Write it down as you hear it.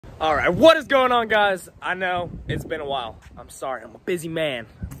All right, what is going on, guys? I know it's been a while. I'm sorry, I'm a busy man,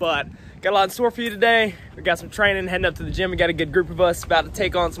 but got a lot in store for you today. We got some training, heading up to the gym. We got a good group of us about to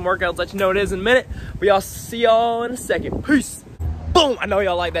take on some workouts. Let you know what it is in a minute. We all see y'all in a second. Peace. Boom. I know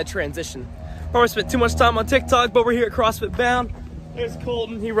y'all like that transition. Probably spent too much time on TikTok, but we're here at CrossFit Bound. There's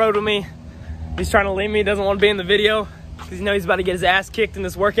Colton. He rode with me. He's trying to leave me. Doesn't want to be in the video because you know he's about to get his ass kicked in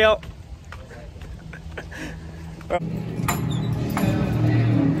this workout.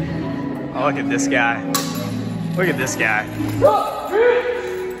 Oh, look at this guy. Look at this guy.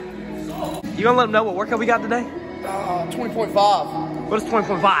 You gonna let him know what workout we got today? 20.5. What is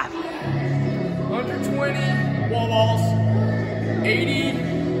 20.5? 120 wall balls, 80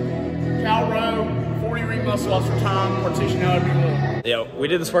 cow row, 40 ring muscle ups for time, partition however you want. Yeah, we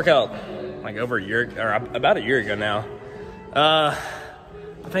did this workout like over a year, or about a year ago now. I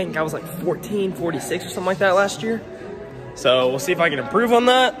think I was like 14, 46 or something like that last year. So we'll see if I can improve on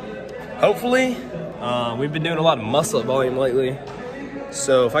that. Hopefully. We've been doing a lot of muscle up volume lately.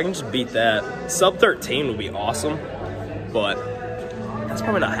 So if I can just beat that, sub 13 would be awesome, but that's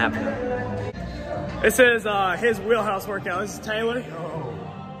probably not happening. This is his wheelhouse workout. This is Taylor.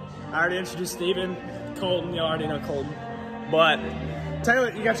 I already introduced Steven. Colton, you already know Colton. But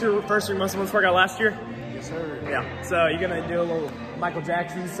Taylor, you got your first ring muscle workout last year? Yes, sir. Yeah. So you're gonna do a little Michael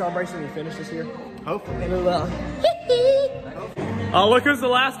Jackson celebration when you finish this year? Hopefully. Oh, look who's the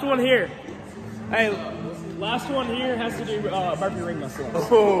last one here. Hey, last one here has to do burpee ring muscle.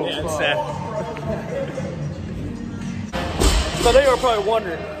 Oh, yeah, it's sad. So they were probably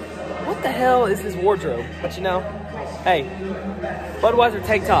wondering, what the hell is his wardrobe? But you know, hey, Budweiser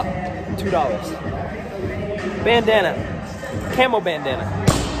tank top, $2. Bandana, camo bandana,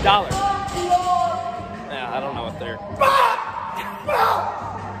 $1. Yeah, I don't know what they're.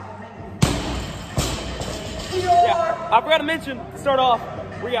 Yeah, I forgot to mention, to start off,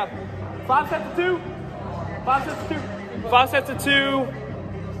 we got 5 sets of 2, 5 sets of 2, 5 sets of 2,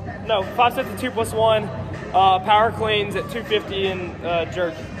 no, 5 sets of 2 plus 1, power cleans at 250 and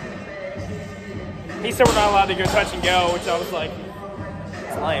jerk. He said we're not allowed to go touch and go, which I was like,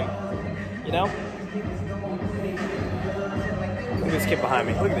 it's lame, you know? Look at this kid behind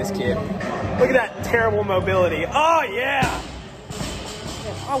me, look at this kid. Look at that terrible mobility, oh yeah!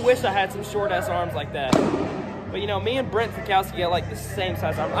 I wish I had some short ass arms like that. But you know, me and Brent Fikowski got like the same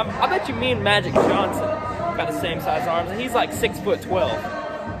size arms. I bet you me and Magic Johnson got the same size arms, and he's like 6'12".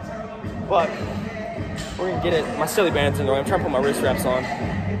 But we're gonna get it. My silly band's in the way. I'm trying to put my wrist wraps on. It's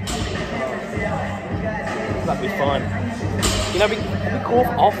about to be fun. You know, it'd be cool if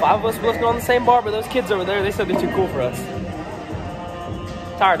all 5 of us were lifting on the same bar, but those kids over there, they said they're too cool for us.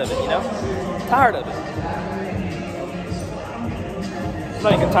 Tired of it, you know? Tired of it. I'm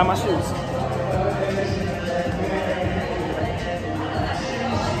not even gonna tie my shoes.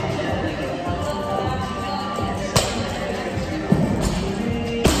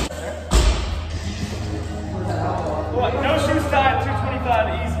 What? No shoes tied,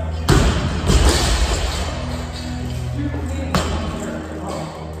 225 easy.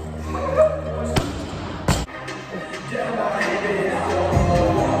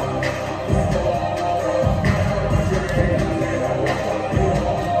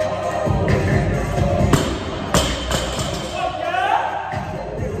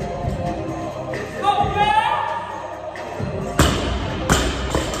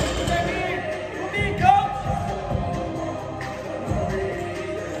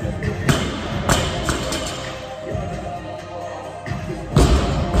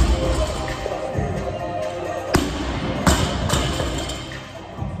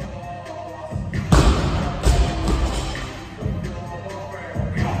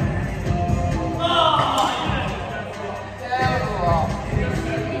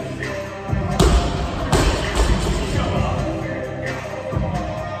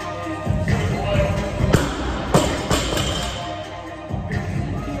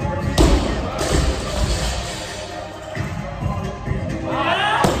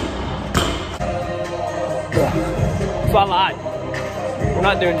 So I lied. We're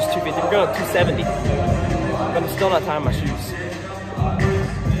not doing just 250, we're going 270. But I'm still not tying my shoes.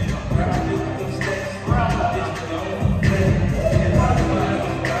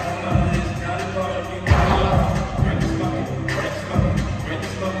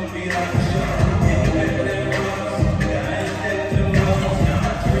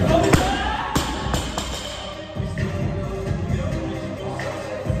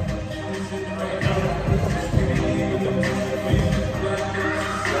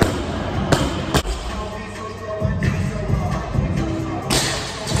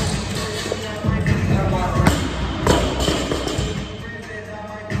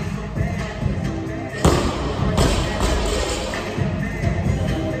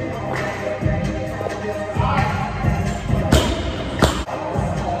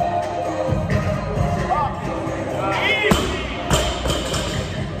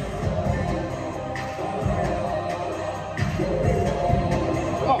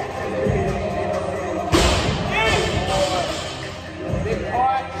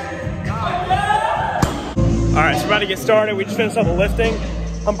 started. We just finished up the lifting.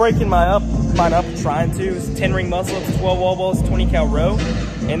 I'm breaking mine up, trying to. It's 10 ring muscle ups, 12 wall balls, 20 cal row,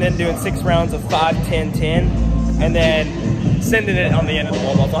 and then doing 6 rounds of 5, 10, 10, and then sending it on the end of the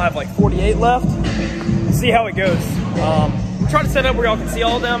wall balls. I'll have like 48 left. We'll see how it goes. I'm trying to set up where y'all can see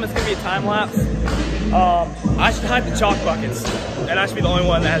all of them. It's gonna be a time lapse. I should hide the chalk buckets, and I should be the only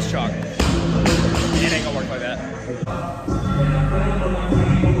one that has chalk. It ain't gonna work like that.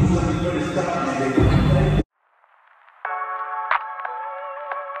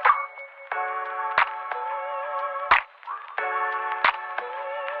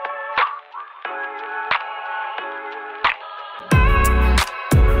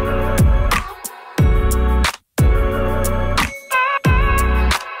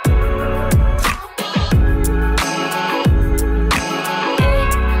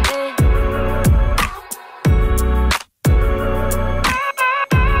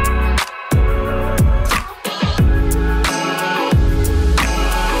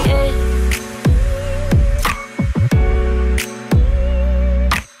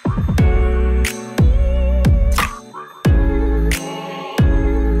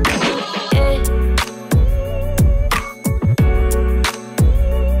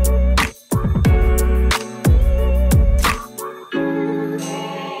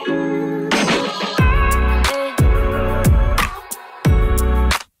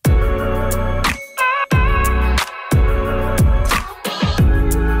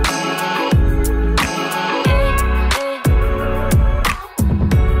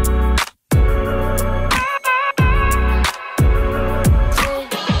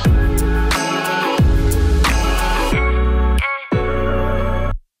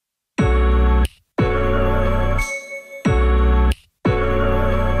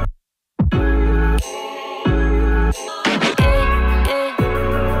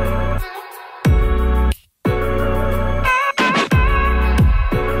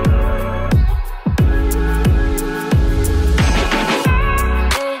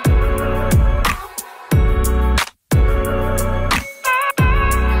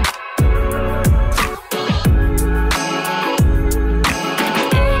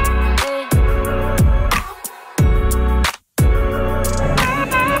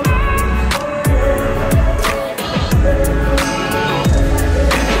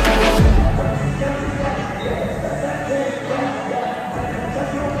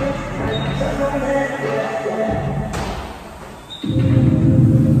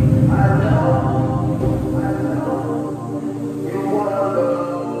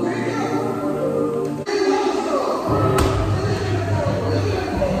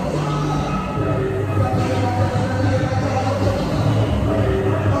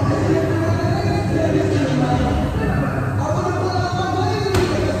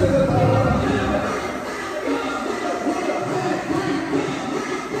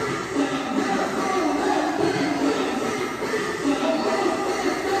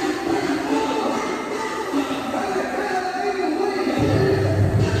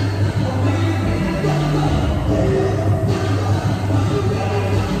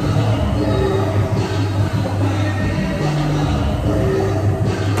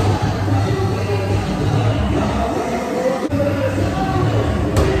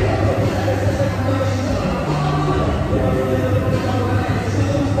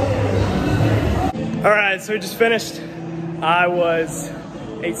 All right, so we just finished. I was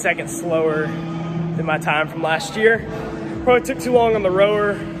 8 seconds slower than my time from last year. Probably took too long on the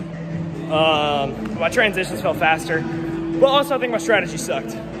rower. My transitions felt faster, but also I think my strategy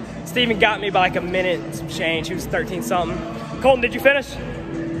sucked. Steven got me by like a minute and some change. He was 13 something. Colton, did you finish?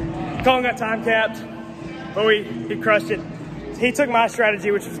 Colton got time capped, but he crushed it. He took my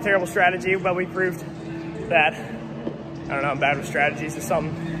strategy, which was a terrible strategy, but we proved that, I don't know, I'm bad with strategies or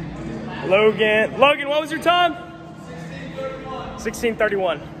something. Logan, what was your time?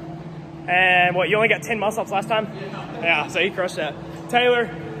 16:31. And what, you only got 10 muscle ups last time? Yeah, so he crushed that.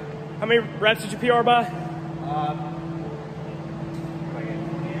 Taylor, how many reps did you PR by?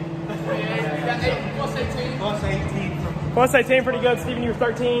 Plus 18, pretty good. Steven, you were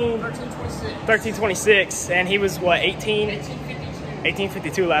 13:26. And he was what,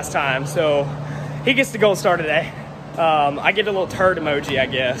 18:52 last time. So he gets the gold star today. I get a little turd emoji, I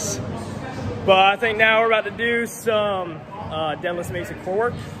guess. But I think now we're about to do some deadlifts, maybe some core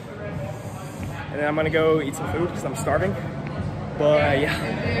work. And then I'm gonna go eat some food because I'm starving. But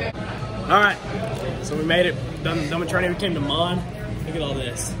yeah. All right, so we made it. Done with training, we came to Mon. Look at all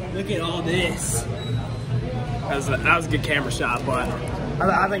this. Look at all this. That was a good camera shot, but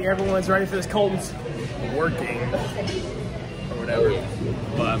I think everyone's ready for this. Colton's working or whatever.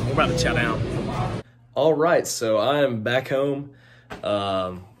 But we're about to chow down. All right, so I am back home.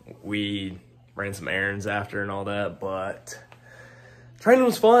 We ran some errands after and all that, but training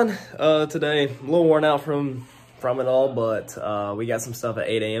was fun today. A little worn out from it all, but we got some stuff at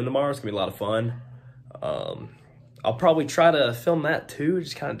 8 a.m. tomorrow. It's gonna be a lot of fun. I'll probably try to film that too. It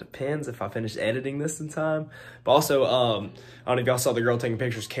just kind of depends if I finish editing this in time. But also, I don't know if y'all saw the girl taking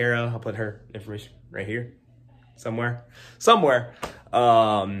pictures, Kara. I'll put her information right here, somewhere.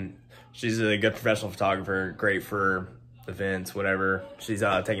 She's a good professional photographer, great for events, whatever. She's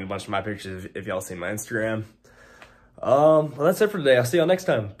taking a bunch of my pictures if y'all seen my Instagram. Well, that's it for today. I'll see y'all next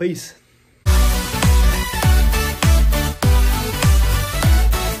time. Peace.